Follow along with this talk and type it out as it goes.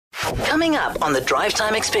Coming up on the Drive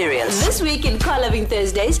Time Experience. This week in Car Loving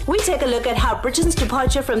Thursdays, we take a look at how Britain's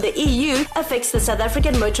departure from the EU affects the South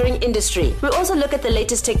African motoring industry. We also look at the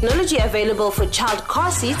latest technology available for child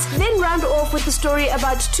car seats, then round off with the story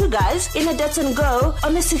about two guys in a Datsun Go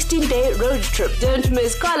on a 16-day road trip. Don't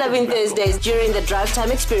miss Car Loving Thursdays during the Drive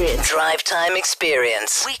Time Experience. Drive Time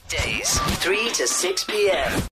Experience. Weekdays, 3 to 6 p.m.